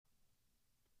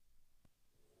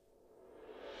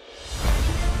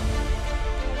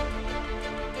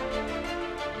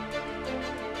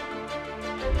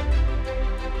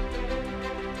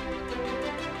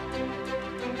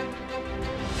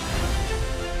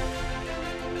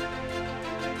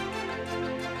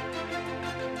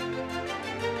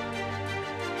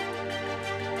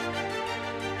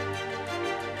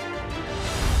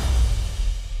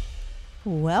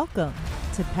Welcome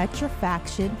to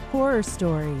Petrifaction Horror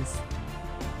Stories.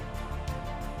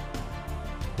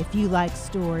 If you like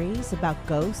stories about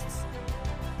ghosts,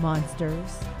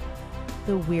 monsters,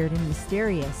 the weird and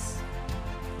mysterious,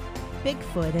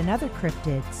 Bigfoot and other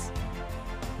cryptids,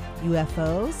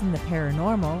 UFOs and the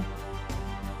paranormal,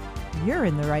 you're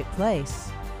in the right place.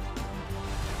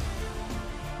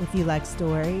 If you like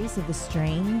stories of the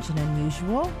strange and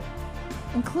unusual,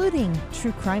 including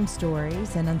true crime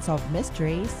stories and unsolved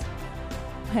mysteries,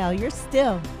 well, you're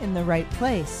still in the right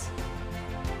place.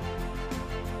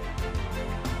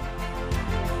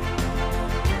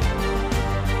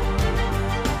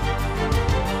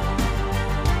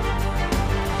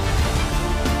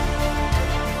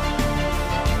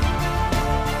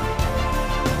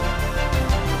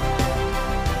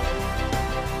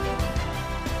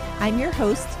 I'm your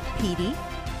host, Petey,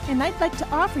 and I'd like to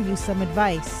offer you some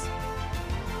advice.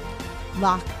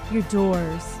 Lock your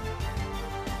doors,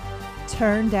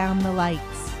 turn down the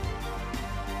lights,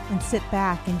 and sit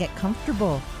back and get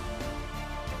comfortable.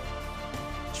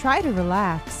 Try to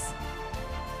relax.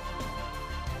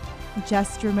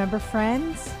 Just remember,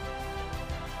 friends,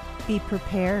 be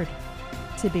prepared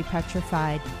to be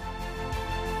petrified.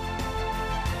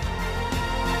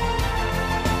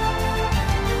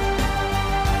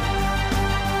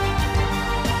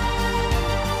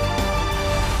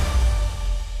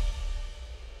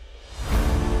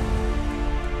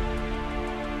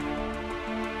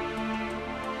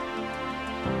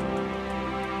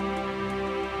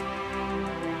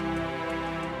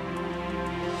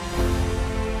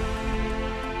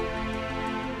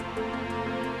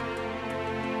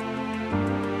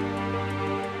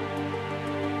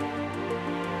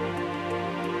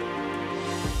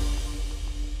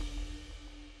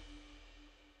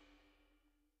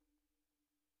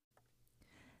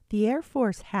 The Air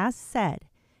Force has said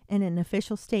in an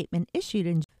official statement issued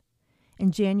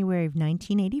in January of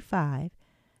 1985,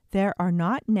 there are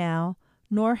not now,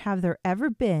 nor have there ever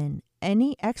been,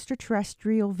 any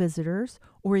extraterrestrial visitors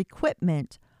or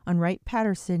equipment on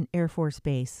Wright-Patterson Air Force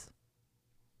Base.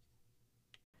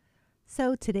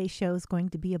 So today's show is going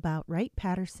to be about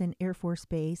Wright-Patterson Air Force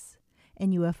Base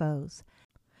and UFOs.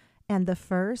 And the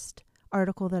first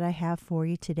article that I have for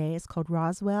you today is called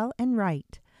Roswell and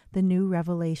Wright, the New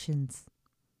Revelations.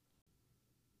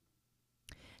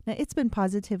 Now, it's been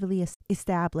positively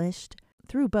established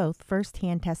through both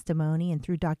first-hand testimony and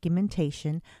through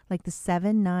documentation, like the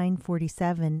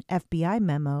 7947 FBI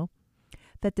memo,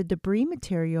 that the debris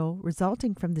material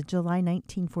resulting from the July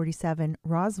 1947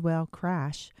 Roswell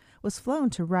crash was flown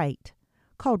to Wright,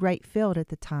 called Wright Field at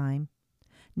the time,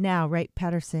 now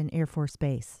Wright-Patterson Air Force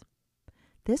Base.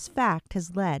 This fact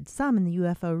has led some in the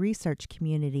UFO research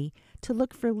community to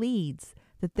look for leads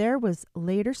that there was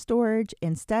later storage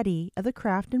and study of the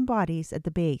craft and bodies at the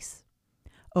base.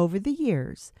 Over the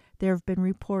years, there have been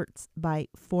reports by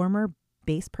former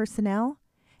base personnel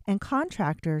and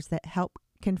contractors that help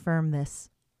confirm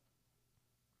this.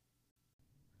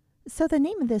 So the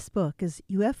name of this book is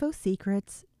UFO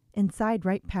Secrets Inside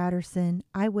Wright-Patterson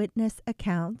Eyewitness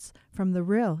Accounts from the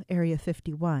Real Area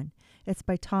 51. It's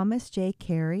by Thomas J.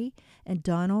 Carey and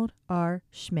Donald R.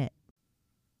 Schmidt.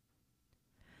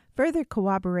 Further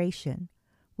corroboration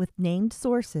with named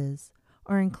sources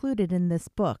are included in this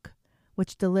book,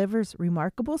 which delivers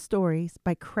remarkable stories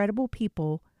by credible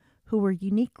people who were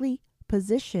uniquely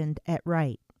positioned at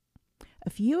Wright. A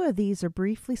few of these are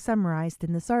briefly summarized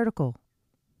in this article.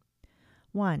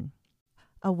 1.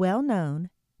 A well-known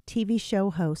TV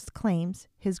show host claims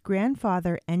his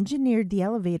grandfather engineered the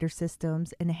elevator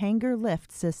systems and hangar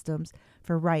lift systems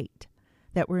for Wright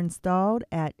that were installed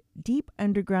at deep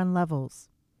underground levels.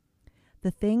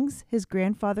 The things his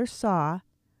grandfather saw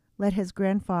led his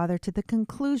grandfather to the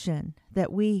conclusion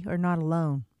that we are not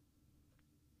alone.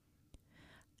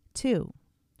 2.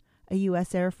 A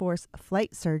U.S. Air Force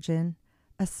flight surgeon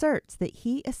asserts that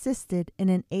he assisted in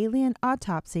an alien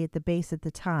autopsy at the base at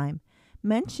the time,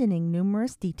 mentioning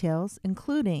numerous details,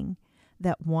 including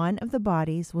that one of the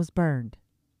bodies was burned.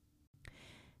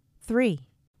 3.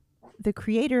 The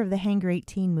creator of the Hangar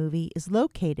 18 movie is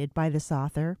located by this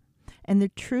author, and the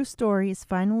true story is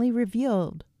finally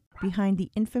revealed behind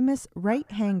the infamous Wright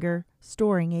hangar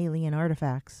storing alien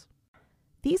artifacts.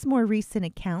 These more recent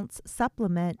accounts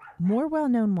supplement more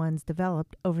well-known ones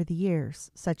developed over the years,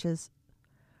 such as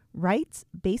Wright's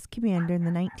base commander in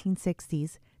the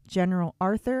 1960s, General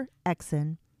Arthur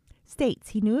Exon, states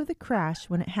he knew of the crash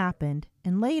when it happened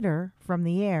and later, from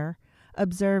the air,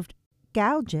 observed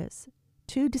gouges,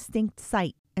 2 distinct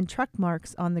site and truck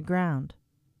marks on the ground.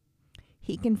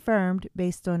 He confirmed,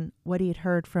 based on what he had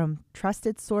heard from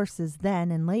trusted sources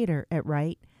then and later at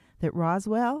Wright, that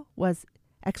Roswell was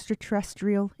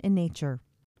extraterrestrial in nature.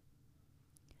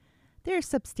 There is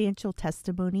substantial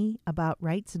testimony about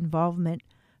Wright's involvement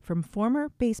from former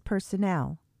base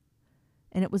personnel,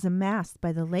 and it was amassed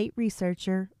by the late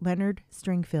researcher Leonard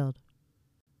Stringfield.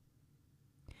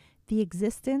 The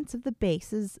existence of the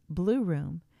base's Blue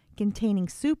Room, containing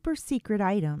super-secret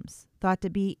items thought to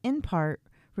be in part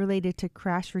related to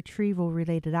crash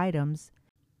retrieval-related items,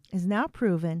 is now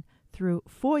proven through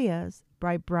FOIAs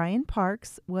by Brian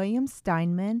Parks, William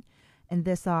Steinman, and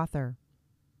this author.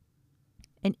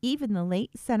 And even the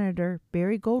late Senator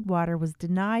Barry Goldwater was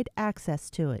denied access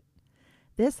to it.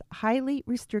 This highly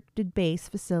restricted base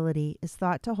facility is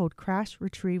thought to hold crash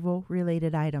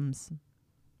retrieval-related items.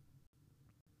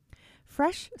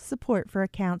 Fresh support for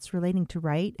accounts relating to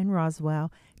Wright and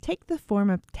Roswell take the form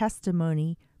of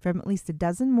testimony from at least a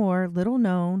dozen more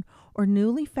little-known or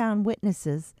newly found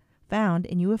witnesses found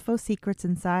in UFO secrets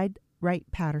inside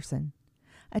Wright-Patterson,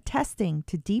 attesting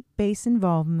to deep base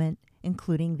involvement,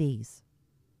 including these.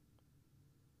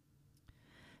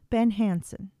 Ben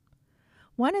Hansen,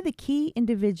 one of the key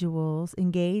individuals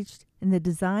engaged in the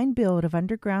design-build of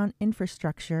underground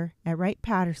infrastructure at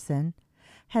Wright-Patterson,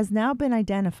 has now been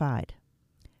identified.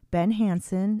 Ben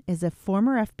Hansen is a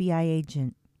former FBI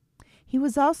agent. He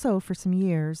was also, for some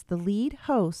years, the lead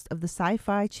host of the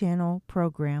Sci-Fi Channel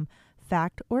program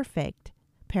Fact or Faked: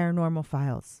 Paranormal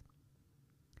Files.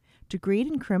 Degreed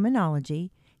in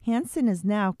criminology, Hansen is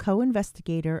now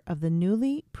co-investigator of the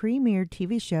newly premiered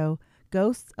TV show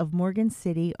Ghosts of Morgan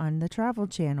City on the Travel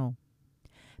Channel.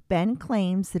 Ben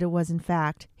claims that it was in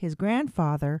fact his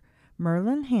grandfather,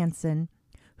 Merlin Hansen,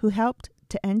 who helped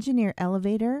to engineer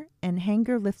elevator and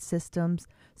hangar lift systems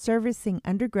servicing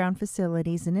underground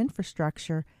facilities and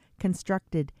infrastructure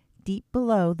constructed deep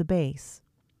below the base.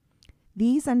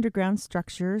 These underground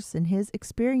structures and his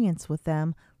experience with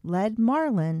them led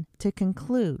Marlin to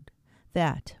conclude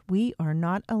that we are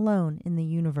not alone in the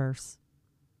universe.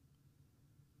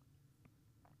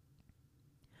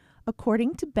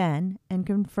 According to Ben, and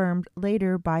confirmed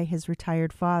later by his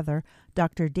retired father,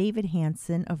 Dr. David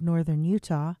Hansen of northern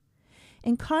Utah,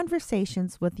 in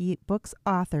conversations with the book's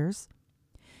authors,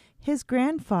 his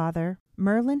grandfather,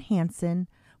 Merlin Hansen,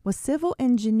 was civil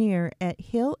engineer at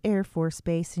Hill Air Force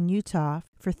Base in Utah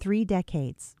for 3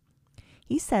 decades.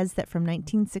 He says that from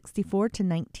 1964 to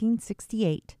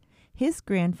 1968, his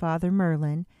grandfather,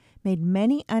 Merlin, made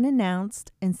many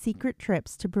unannounced and secret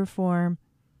trips to perform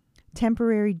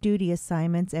temporary duty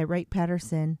assignments at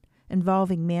Wright-Patterson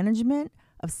involving management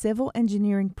of civil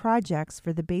engineering projects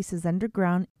for the base's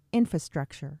underground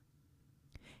infrastructure.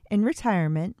 In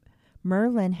retirement,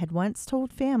 Merlin had once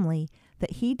told family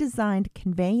that he designed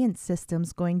conveyance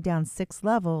systems going down 6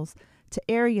 levels to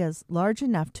areas large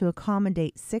enough to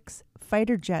accommodate 6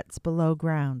 fighter jets below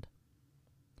ground.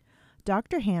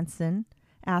 Dr. Hansen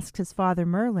asked his father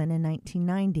Merlin in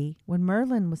 1990, when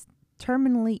Merlin was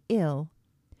terminally ill,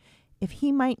 if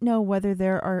he might know whether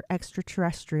there are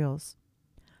extraterrestrials.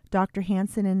 Dr.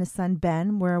 Hansen and his son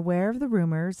Ben were aware of the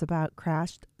rumors about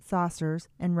crashed saucers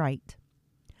and Wright.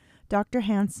 Dr.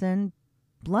 Hansen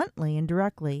bluntly and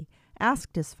directly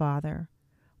asked his father,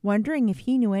 wondering if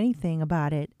he knew anything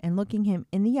about it and looking him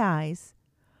in the eyes,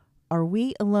 "Are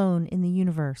we alone in the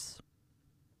universe?"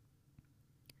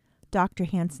 Dr.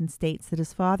 Hansen states that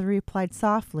his father replied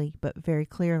softly but very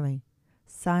clearly,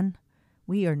 "Son,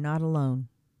 we are not alone."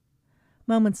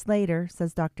 Moments later,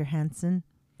 says Dr. Hansen,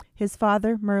 his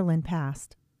father, Merlin,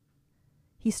 passed.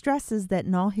 He stresses that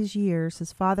in all his years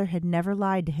his father had never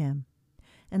lied to him,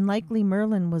 and likely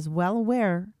Merlin was well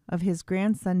aware of his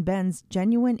grandson Ben's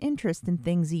genuine interest in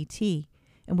things ET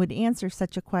and would answer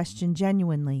such a question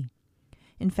genuinely.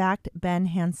 In fact, Ben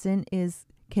Hansen is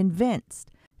convinced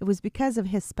it was because of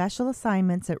his special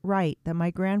assignments at Wright that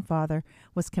my grandfather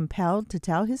was compelled to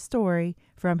tell his story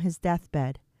from his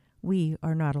deathbed. We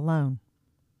are not alone.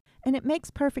 And it makes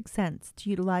perfect sense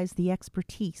to utilize the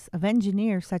expertise of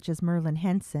engineers such as Merlin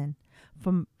Hansen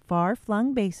from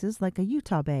far-flung bases like a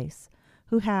Utah base,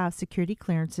 who have security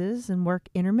clearances and work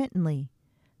intermittently,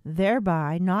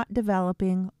 thereby not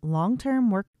developing long-term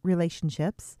work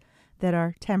relationships that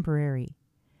are temporary.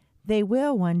 They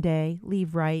will one day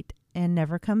leave Wright and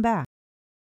never come back.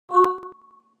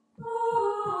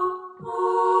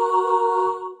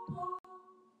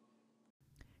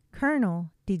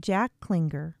 Colonel D. Jack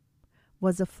Klinger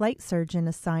was a flight surgeon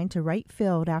assigned to Wright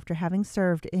Field after having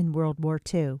served in World War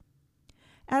II.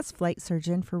 As flight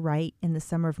surgeon for Wright in the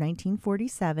summer of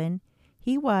 1947,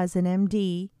 he was an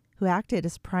MD who acted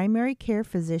as primary care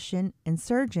physician and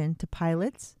surgeon to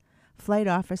pilots, flight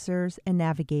officers, and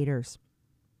navigators.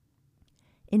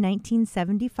 In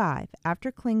 1975, after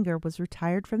Klinger was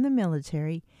retired from the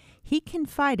military, he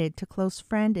confided to close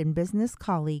friend and business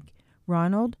colleague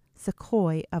Ronald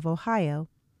Secoy of Ohio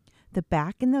that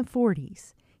back in the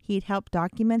 40s, he had helped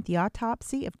document the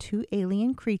autopsy of 2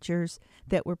 alien creatures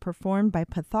that were performed by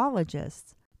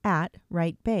pathologists at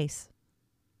Wright Base.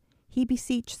 He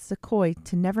beseeched Secoy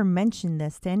to never mention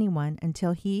this to anyone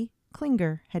until he,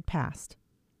 Klinger, had passed.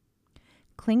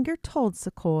 Klinger told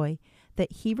Secoy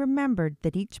that he remembered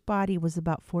that each body was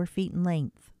about 4 feet in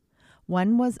length.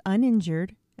 One was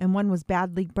uninjured and one was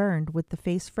badly burned with the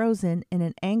face frozen in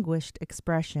an anguished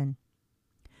expression.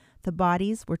 The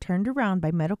bodies were turned around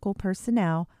by medical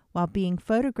personnel while being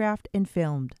photographed and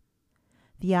filmed.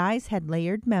 The eyes had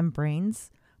layered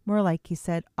membranes, more like, he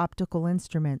said, optical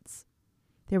instruments.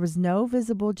 There was no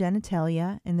visible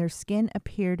genitalia, and their skin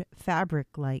appeared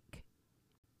fabric-like.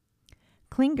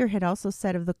 Klinger had also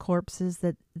said of the corpses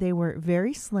that they were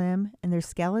very slim, and their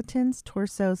skeletons,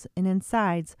 torsos, and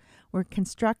insides were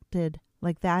constructed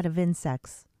like that of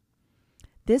insects.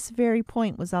 This very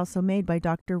point was also made by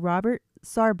Dr. Robert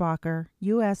Sarbacher,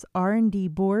 U.S. R&D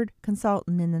board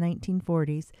consultant in the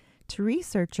 1940s, to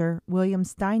researcher William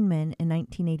Steinman in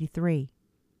 1983.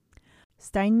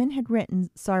 Steinman had written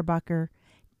Sarbacher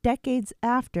decades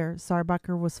after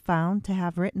Sarbacher was found to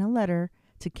have written a letter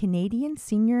to Canadian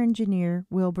senior engineer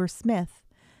Wilbur Smith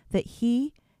that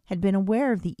he had been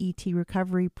aware of the ET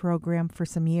recovery program for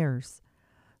some years.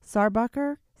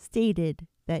 Sarbacher stated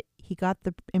that he got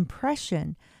the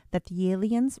impression that the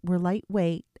aliens were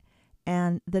lightweight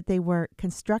and that they were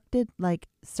constructed like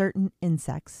certain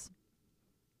insects.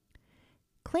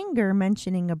 Klinger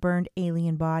mentioning a burned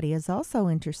alien body is also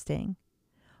interesting.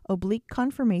 Oblique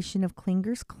confirmation of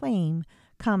Klinger's claim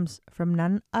comes from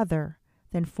none other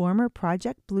than former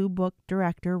Project Blue Book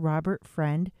director Robert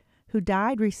Friend, who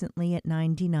died recently at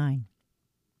 99.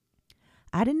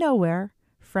 Out of nowhere,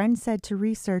 Friend said to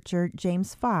researcher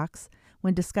James Fox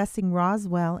when discussing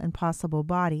Roswell and possible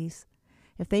bodies,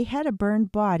 if they had a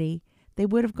burned body, they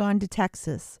would have gone to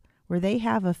Texas, where they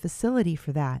have a facility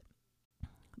for that.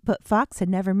 But Fox had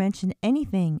never mentioned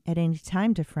anything at any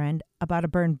time to Friend about a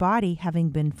burned body having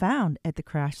been found at the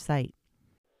crash site.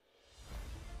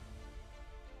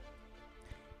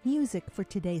 Music for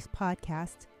today's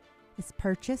podcast is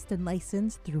purchased and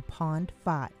licensed through Pond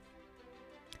 5.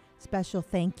 Special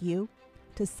thank you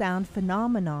to Sound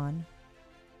Phenomenon,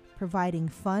 providing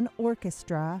fun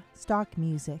orchestra stock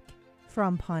music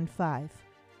from Pond 5.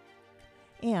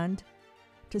 And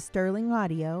to Sterling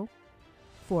Audio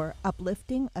for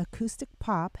uplifting acoustic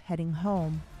pop heading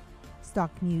home,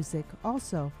 stock music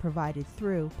also provided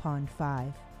through Pond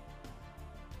 5.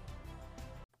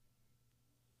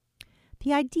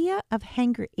 The idea of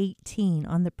Hangar 18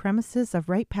 on the premises of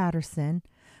Wright-Patterson,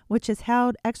 which has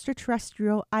held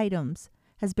extraterrestrial items,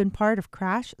 has been part of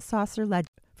crash saucer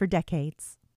legend for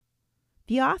decades.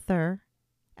 The author,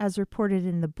 as reported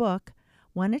in the book,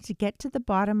 wanted to get to the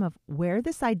bottom of where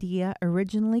this idea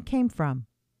originally came from.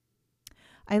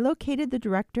 I located the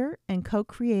director and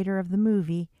co-creator of the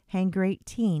movie Hangar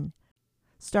 18,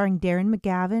 starring Darren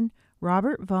McGavin,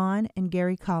 Robert Vaughn, and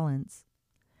Gary Collins.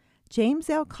 James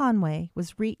L. Conway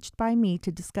was reached by me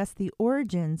to discuss the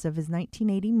origins of his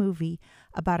 1980 movie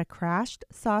about a crashed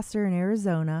saucer in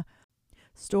Arizona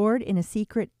stored in a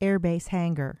secret airbase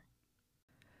hangar.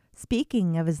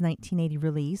 Speaking of his 1980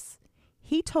 release,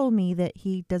 he told me that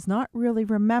he does not really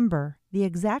remember the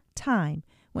exact time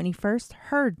when he first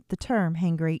heard the term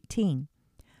Hangar 18,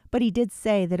 but he did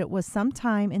say that it was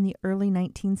sometime in the early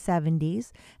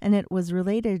 1970s and it was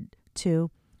related to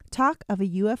talk of a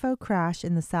UFO crash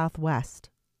in the Southwest.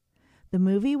 The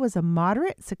movie was a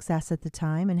moderate success at the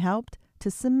time and helped to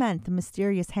cement the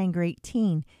mysterious Hangar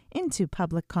 18 into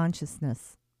public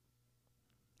consciousness.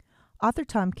 Author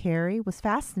Tom Carey was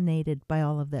fascinated by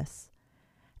all of this.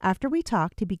 After we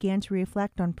talked, he began to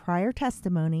reflect on prior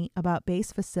testimony about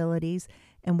base facilities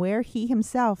and where he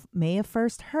himself may have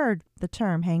first heard the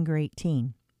term Hangar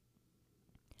 18.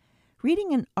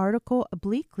 Reading an article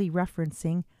obliquely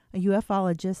referencing a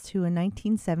ufologist who in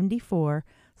 1974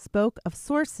 spoke of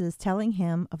sources telling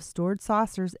him of stored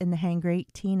saucers in the Hangar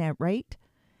 18 at Wright,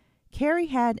 Carey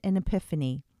had an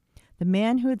epiphany. The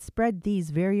man who had spread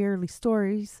these very early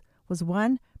stories was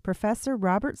one Professor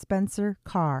Robert Spencer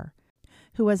Carr,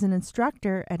 who was an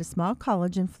instructor at a small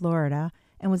college in Florida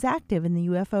and was active in the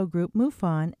UFO group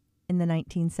MUFON in the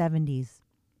 1970s.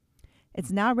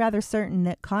 It's now rather certain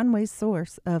that Conway's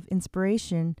source of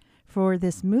inspiration for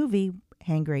this movie,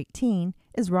 Hangar 18,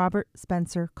 is Robert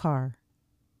Spencer Carr.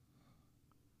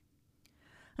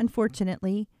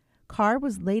 Unfortunately, Carr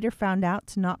was later found out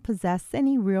to not possess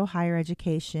any real higher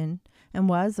education and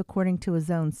was, according to his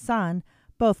own son,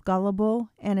 both gullible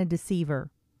and a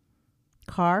deceiver.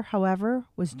 Carr, however,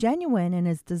 was genuine in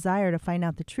his desire to find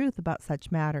out the truth about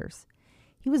such matters.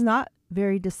 He was not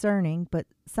very discerning, but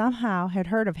somehow had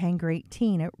heard of Hangar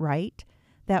 18 at Wright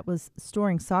that was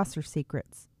storing saucer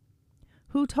secrets.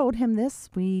 Who told him this,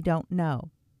 we don't know.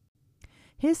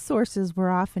 His sources were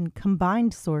often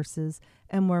combined sources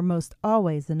and were most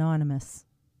always anonymous.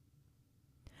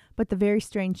 But the very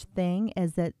strange thing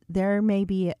is that there may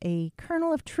be a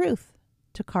kernel of truth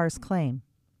to Carr's claim.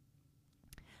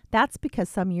 That's because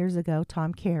some years ago,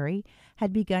 Tom Carey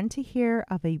had begun to hear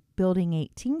of a Building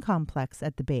 18 complex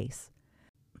at the base.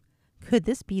 Could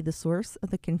this be the source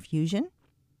of the confusion?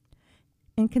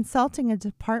 In consulting a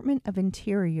Department of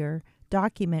Interior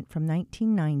document from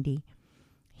 1990,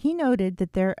 he noted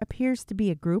that there appears to be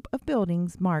a group of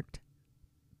buildings marked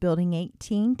Building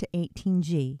 18 to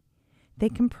 18G. They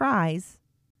comprise,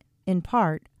 in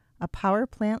part, a power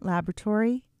plant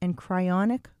laboratory and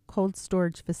cryonic cold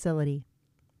storage facility.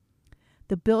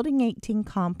 The Building 18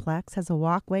 complex has a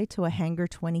walkway to a Hangar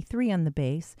 23 on the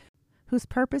base, whose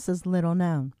purpose is little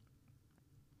known.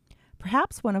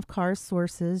 Perhaps one of Carr's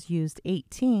sources used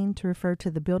 18 to refer to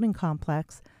the building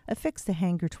complex affixed to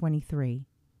Hangar 23.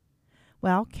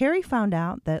 Well, Carey found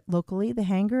out that locally the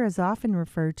hangar is often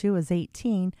referred to as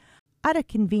 18 out of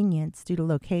convenience due to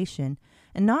location,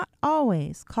 and not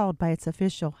always called by its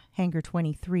official Hangar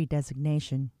 23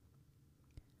 designation.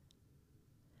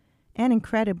 And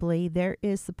incredibly, there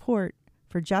is support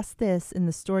for just this in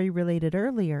the story related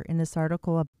earlier in this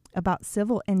article about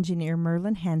civil engineer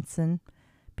Merlin Hansen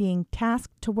being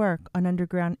tasked to work on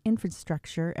underground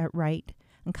infrastructure at Wright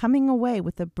and coming away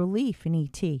with a belief in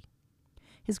ET.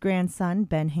 His grandson,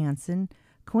 Ben Hansen,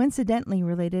 coincidentally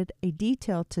related a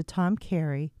detail to Tom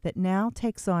Carey that now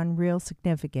takes on real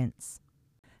significance.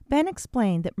 Ben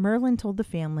explained that Merlin told the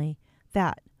family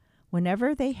that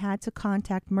whenever they had to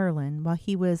contact Merlin while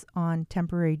he was on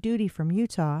temporary duty from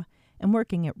Utah and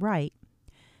working at Wright,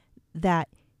 that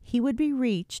he would be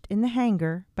reached in the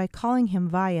hangar by calling him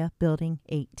via Building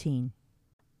 18.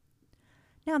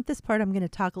 Now at this part I'm going to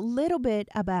talk a little bit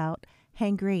about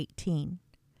Hangar 18.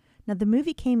 Now the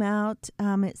movie came out,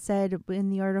 it said in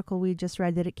the article we just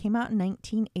read that it came out in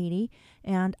 1980,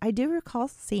 and I do recall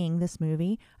seeing this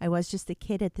movie. I was just a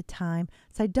kid at the time,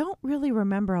 so I don't really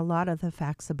remember a lot of the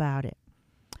facts about it.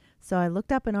 So I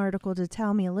looked up an article to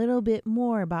tell me a little bit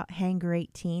more about Hangar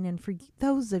 18, and for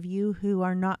those of you who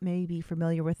are not maybe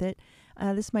familiar with it,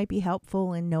 this might be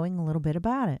helpful in knowing a little bit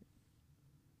about it.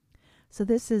 So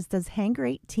this is, does Hangar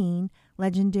 18,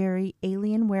 legendary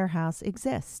alien warehouse,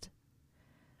 exist?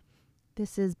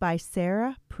 This is by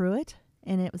Sarah Pruitt,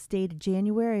 and it was dated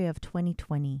January of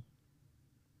 2020.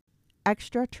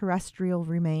 Extraterrestrial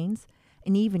remains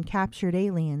and even captured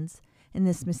aliens in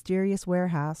this mysterious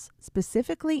warehouse,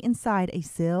 specifically inside a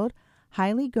sealed,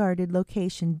 highly guarded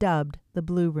location dubbed the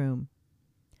Blue Room.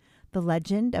 The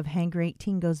legend of Hangar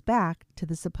 18 goes back to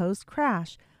the supposed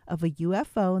crash of a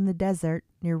UFO in the desert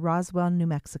near Roswell, New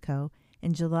Mexico,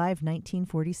 in July of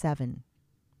 1947.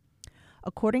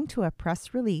 According to a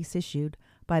press release issued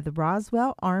by the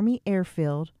Roswell Army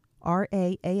Airfield,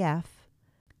 RAAF,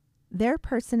 their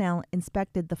personnel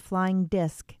inspected the flying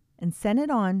disc and sent it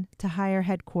on to higher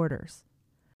headquarters.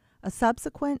 A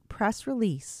subsequent press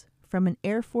release from an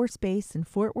Air Force base in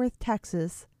Fort Worth,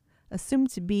 Texas, assumed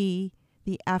to be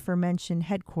the aforementioned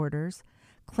headquarters,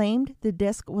 claimed the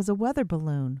disc was a weather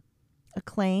balloon, a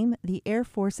claim the Air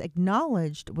Force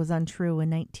acknowledged was untrue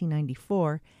in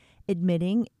 1994,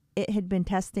 admitting it had been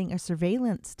testing a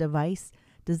surveillance device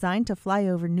designed to fly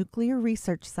over nuclear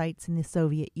research sites in the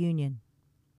Soviet Union.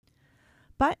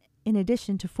 But in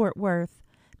addition to Fort Worth,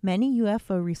 many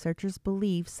UFO researchers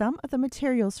believe some of the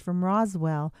materials from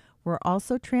Roswell were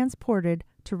also transported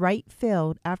to Wright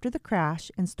Field after the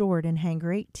crash and stored in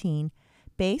Hangar 18,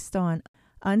 based on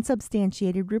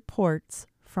unsubstantiated reports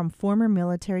from former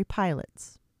military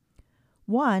pilots.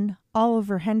 One,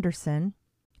 Oliver Henderson,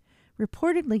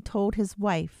 reportedly told his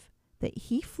wife that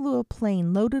he flew a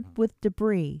plane loaded with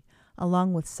debris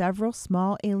along with several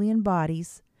small alien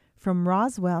bodies from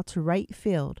Roswell to Wright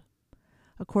Field.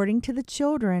 According to the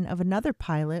children of another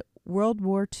pilot, World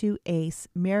War II ace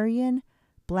Marion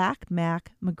Black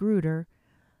Mac Magruder,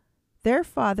 their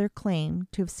father claimed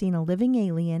to have seen a living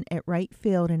alien at Wright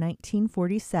Field in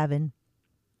 1947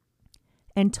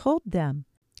 and told them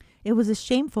it was a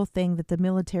shameful thing that the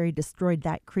military destroyed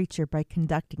that creature by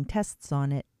conducting tests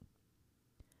on it.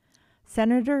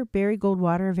 Senator Barry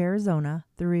Goldwater of Arizona,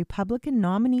 the Republican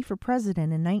nominee for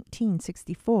president in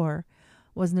 1964,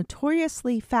 was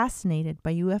notoriously fascinated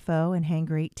by UFO and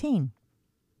Hangar 18.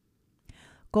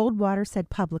 Goldwater said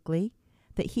publicly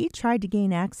that he tried to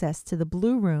gain access to the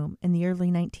Blue Room in the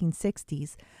early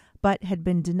 1960s, but had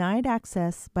been denied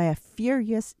access by a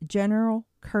furious General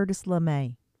Curtis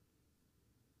LeMay.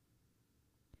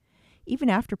 Even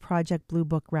after Project Blue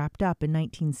Book wrapped up in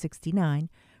 1969,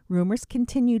 rumors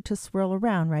continued to swirl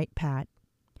around Wright-Pat.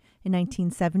 In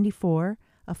 1974,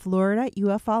 a Florida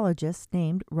ufologist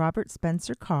named Robert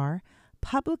Spencer Carr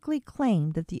publicly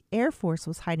claimed that the Air Force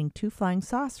was hiding 2 flying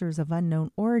saucers of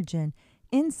unknown origin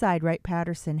inside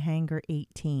Wright-Patterson Hangar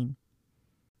 18.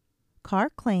 Carr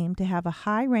claimed to have a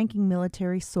high-ranking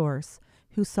military source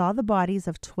who saw the bodies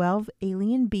of 12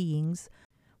 alien beings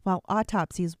while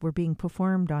autopsies were being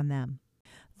performed on them.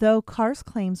 Though Carr's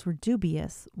claims were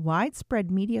dubious,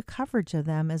 widespread media coverage of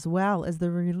them, as well as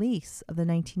the release of the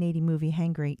 1980 movie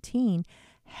Hangar 18,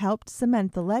 helped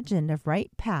cement the legend of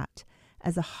Wright-Pat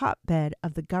as a hotbed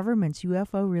of the government's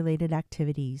UFO-related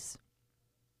activities.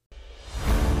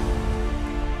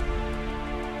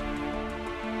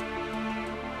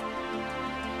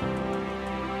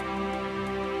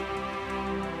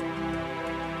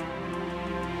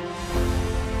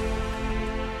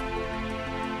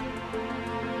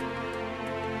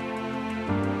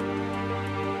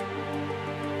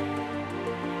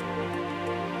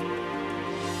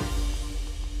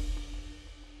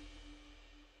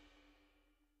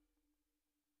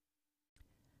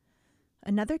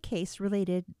 Another case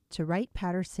related to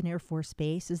Wright-Patterson Air Force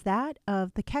Base is that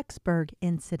of the Kecksburg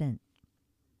incident.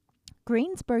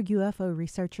 Greensburg UFO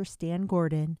researcher Stan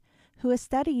Gordon, who has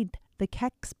studied the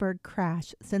Kecksburg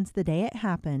crash since the day it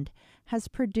happened, has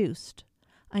produced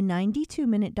a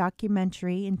 92-minute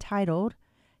documentary entitled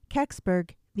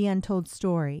Kecksburg, The Untold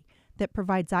Story that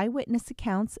provides eyewitness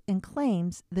accounts and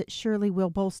claims that surely will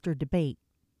bolster debate.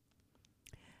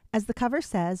 As the cover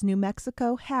says, New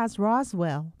Mexico has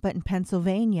Roswell, but in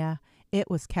Pennsylvania, it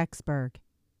was Kecksburg.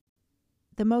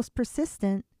 The most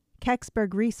persistent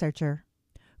Kecksburg researcher,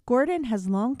 Gordon has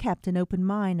long kept an open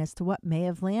mind as to what may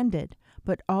have landed,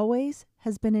 but always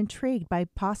has been intrigued by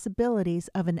possibilities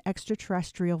of an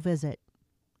extraterrestrial visit.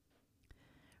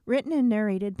 Written and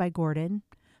narrated by Gordon,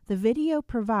 the video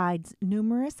provides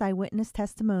numerous eyewitness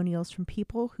testimonials from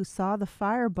people who saw the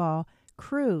fireball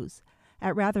cruise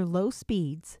at rather low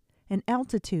speeds and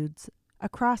altitudes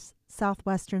across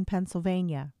southwestern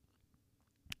Pennsylvania.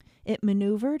 It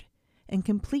maneuvered and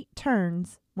complete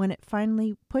turns when it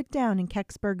finally put down in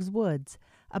Kecksburg's woods,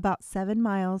 about 7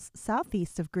 miles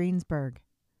southeast of Greensburg.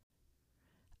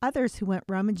 Others who went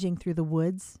rummaging through the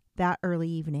woods that early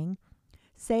evening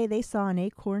say they saw an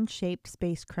acorn-shaped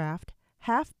spacecraft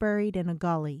half buried in a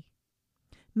gully.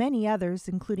 Many others,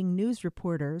 including news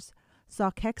reporters, saw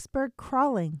Kecksburg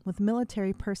crawling with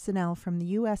military personnel from the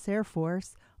U.S. Air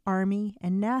Force, Army,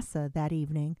 and NASA that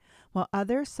evening, while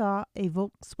others saw a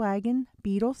Volkswagen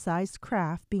Beetle-sized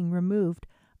craft being removed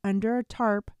under a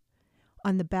tarp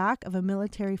on the back of a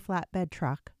military flatbed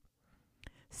truck.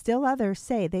 Still others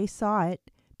say they saw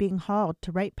it being hauled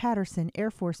to Wright-Patterson Air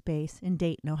Force Base in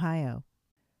Dayton, Ohio.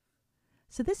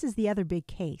 So this is the other big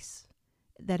case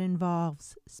that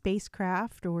involves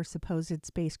spacecraft or supposed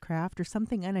spacecraft or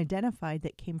something unidentified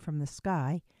that came from the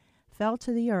sky, fell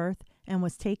to the earth, and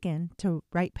was taken to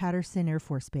Wright-Patterson Air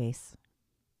Force Base.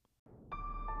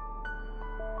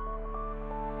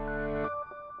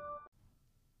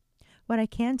 What I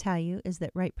can tell you is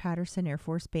that Wright-Patterson Air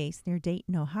Force Base near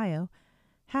Dayton, Ohio,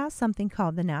 has something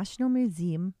called the National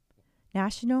Museum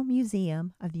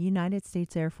of the United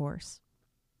States Air Force.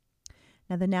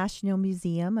 Now, the National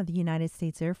Museum of the United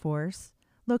States Air Force,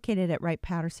 located at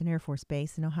Wright-Patterson Air Force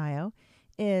Base in Ohio,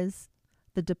 is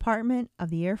the Department of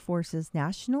the Air Force's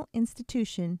national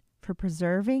institution for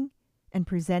preserving and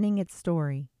presenting its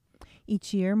story.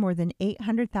 Each year, more than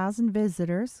 800,000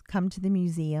 visitors come to the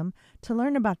museum to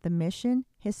learn about the mission,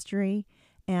 history,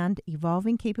 and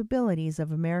evolving capabilities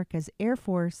of America's Air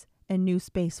Force and new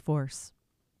Space Force.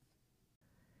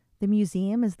 The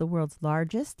museum is the world's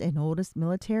largest and oldest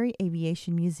military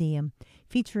aviation museum,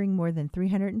 featuring more than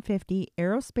 350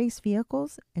 aerospace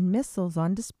vehicles and missiles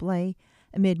on display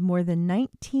amid more than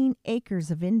 19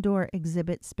 acres of indoor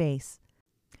exhibit space.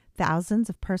 Thousands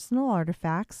of personal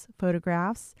artifacts,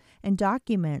 photographs, and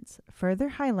documents further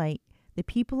highlight the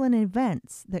people and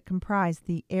events that comprise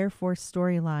the Air Force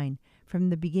storyline,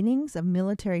 from the beginnings of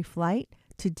military flight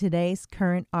to today's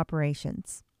current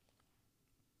operations.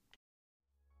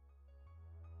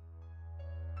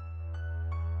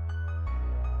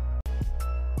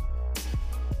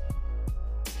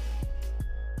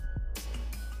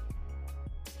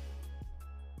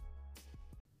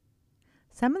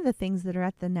 Some of the things that are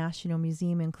at the National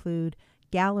Museum include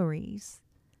galleries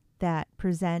that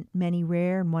present many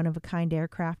rare and one-of-a-kind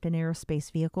aircraft and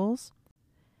aerospace vehicles,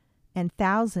 and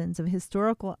thousands of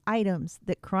historical items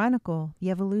that chronicle the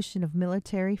evolution of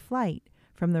military flight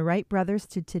from the Wright brothers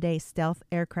to today's stealth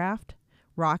aircraft,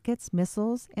 rockets,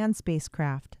 missiles, and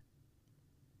spacecraft.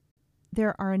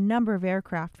 There are a number of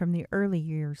aircraft from the early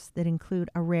years that include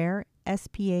a rare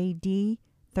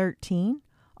SPAD-13,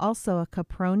 also a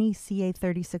Caproni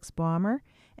CA-36 bomber,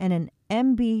 and an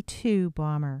MB-2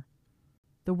 bomber.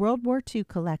 The World War II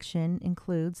collection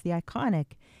includes the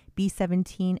iconic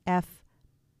B-17F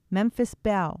Memphis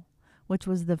Belle, which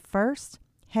was the first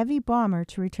heavy bomber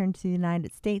to return to the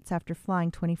United States after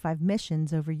flying 25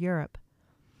 missions over Europe.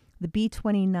 The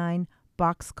B-29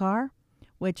 Boxcar,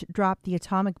 which dropped the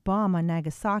atomic bomb on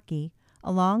Nagasaki,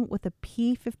 along with the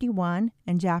P-51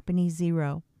 and Japanese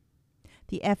Zero.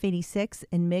 The F-86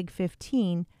 and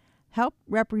MiG-15 helped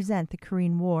represent the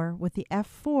Korean War, with the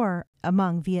F-4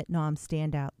 among Vietnam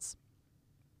standouts.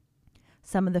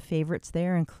 Some of the favorites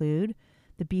there include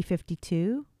the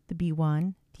B-52, the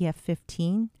B-1, the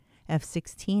F-15,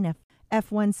 F-16,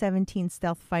 F-117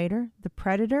 stealth fighter, the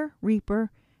Predator,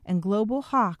 Reaper, and Global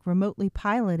Hawk remotely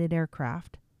piloted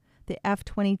aircraft, the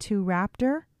F-22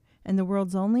 Raptor, and the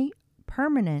world's only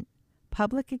permanent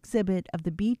public exhibit of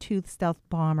the B-2 stealth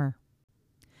bomber.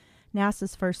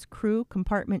 NASA's first crew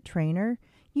compartment trainer,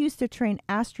 used to train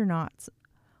astronauts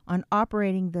on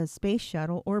operating the Space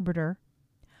Shuttle orbiter,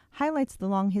 highlights the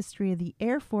long history of the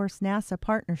Air Force-NASA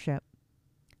partnership.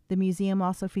 The museum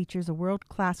also features a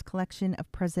world-class collection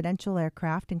of presidential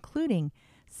aircraft, including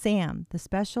SAM, the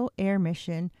Special Air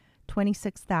Mission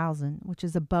 26,000, which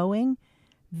is a Boeing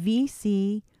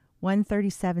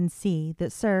VC-137C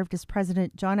that served as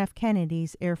President John F.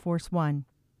 Kennedy's Air Force One.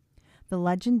 The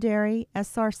legendary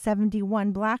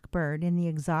SR-71 Blackbird and the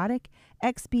exotic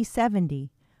XB-70,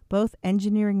 both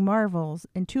engineering marvels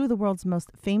and two of the world's most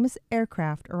famous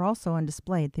aircraft, are also on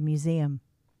display at the museum.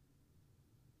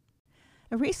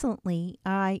 Recently,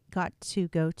 I got to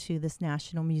go to this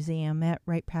National Museum at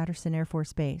Wright-Patterson Air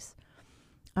Force Base.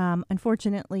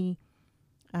 Unfortunately,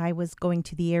 I was going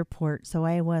to the airport, so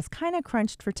I was kind of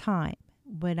crunched for time.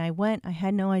 When I went, I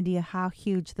had no idea how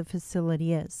huge the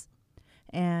facility is.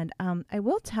 And I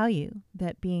will tell you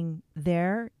that being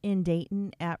there in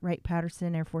Dayton at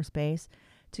Wright-Patterson Air Force Base,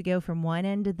 to go from one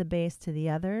end of the base to the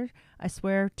other, I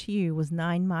swear to you, was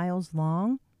 9 miles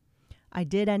long. I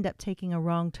did end up taking a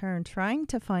wrong turn trying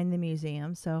to find the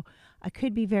museum, so I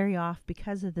could be very off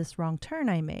because of this wrong turn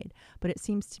I made. But it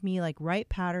seems to me like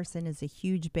Wright-Patterson is a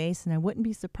huge base, and I wouldn't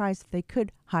be surprised if they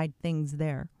could hide things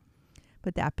there.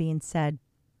 But that being said,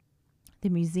 the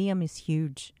museum is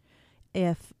huge.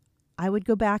 If I would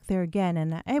go back there again,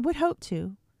 and I would hope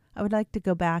to. I would like to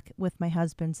go back with my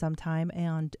husband sometime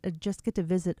and just get to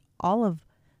visit all of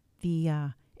the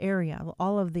area,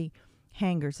 all of the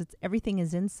hangars. Everything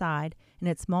is inside, and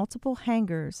it's multiple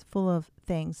hangars full of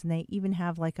things. And they even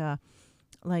have a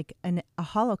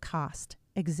Holocaust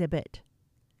exhibit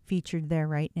featured there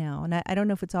right now. And I don't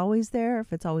know if it's always there,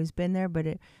 if it's always been there, but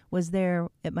it was there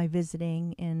at my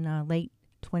visiting in late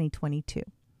 2022.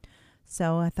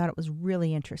 So I thought it was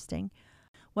really interesting.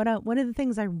 One of the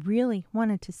things I really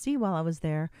wanted to see while I was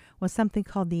there was something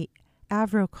called the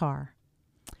Avro car.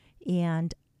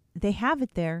 And they have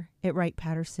it there at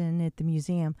Wright-Patterson at the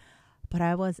museum, but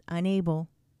I was unable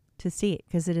to see it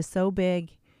because it is so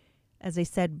big. As I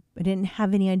said, I didn't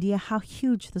have any idea how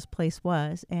huge this place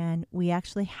was, and we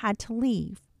actually had to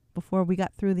leave before we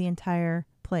got through the entire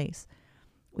place.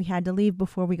 We had to leave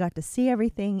before we got to see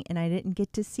everything, and I didn't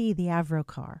get to see the Avro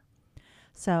car.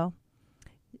 So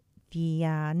the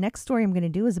next story I'm going to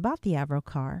do is about the Avro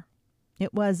car.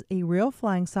 It was a real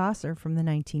flying saucer from the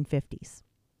 1950s.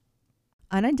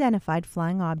 Unidentified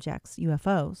flying objects,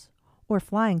 UFOs, or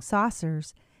flying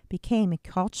saucers, became a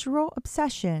cultural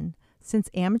obsession since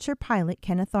amateur pilot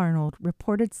Kenneth Arnold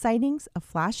reported sightings of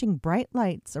flashing bright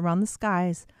lights around the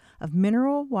skies of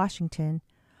Mineral, Washington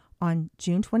on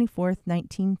June 24,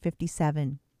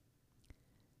 1957.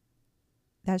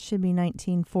 That should be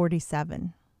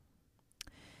 1947.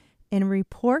 In a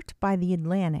report by The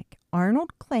Atlantic,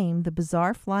 Arnold claimed the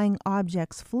bizarre flying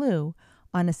objects flew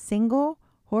on a single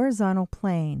horizontal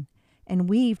plane and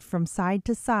weaved from side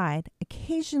to side,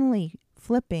 occasionally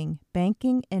flipping,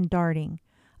 banking, and darting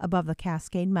above the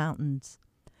Cascade Mountains.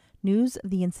 News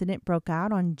of the incident broke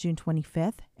out on June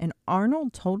 25th, and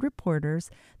Arnold told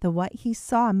reporters that what he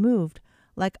saw moved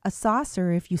like a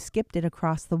saucer if you skipped it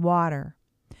across the water,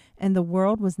 and the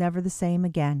world was never the same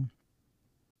again.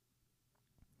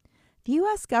 The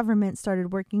U.S. government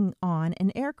started working on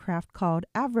an aircraft called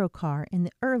Avrocar in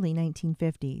the early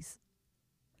 1950s.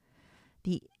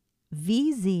 The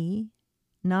VZ-9AV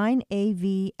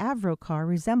Avrocar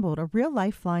resembled a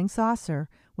real-life flying saucer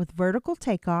with vertical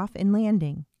takeoff and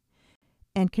landing,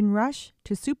 and can rush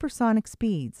to supersonic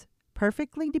speeds,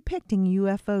 perfectly depicting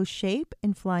UFO shape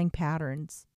and flying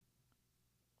patterns.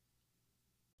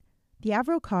 The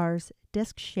Avrocar's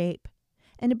disc shape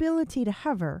and ability to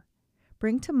hover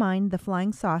bring to mind the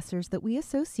flying saucers that we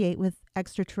associate with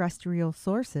extraterrestrial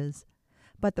sources,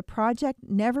 but the project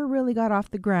never really got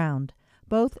off the ground,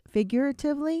 both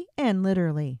figuratively and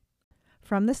literally.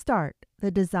 From the start, the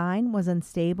design was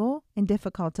unstable and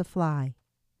difficult to fly.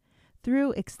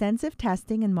 Through extensive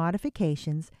testing and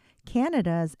modifications,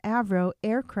 Canada's Avro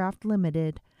Aircraft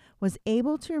Limited was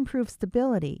able to improve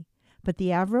stability, but the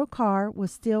Avrocar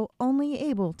was still only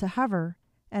able to hover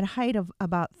at a height of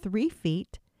about 3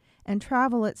 feet and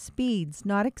travel at speeds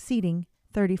not exceeding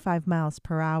 35 miles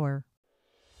per hour.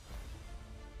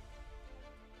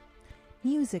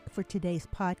 Music for today's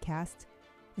podcast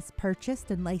is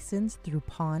purchased and licensed through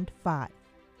Pond 5.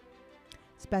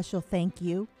 Special thank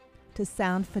you to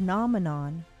Sound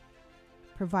Phenomenon,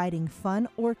 providing fun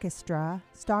orchestra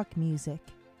stock music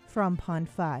from Pond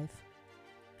 5,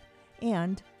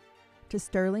 and to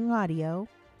Sterling Audio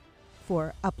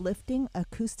for uplifting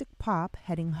acoustic pop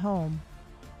heading home,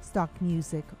 stock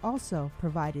music also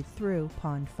provided through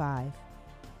Pond 5.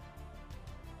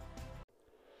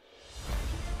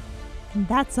 And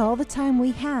that's all the time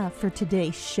we have for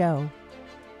today's show.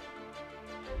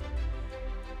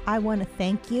 I want to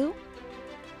thank you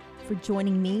for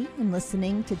joining me and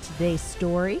listening to today's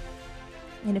story.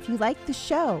 And if you like the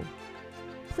show,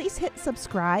 please hit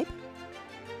subscribe,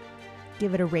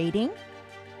 give it a rating,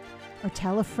 or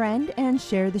tell a friend and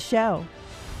share the show.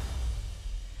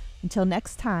 Until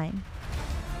next time,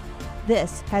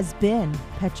 this has been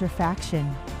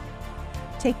Petrifaction.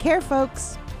 Take care,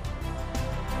 folks.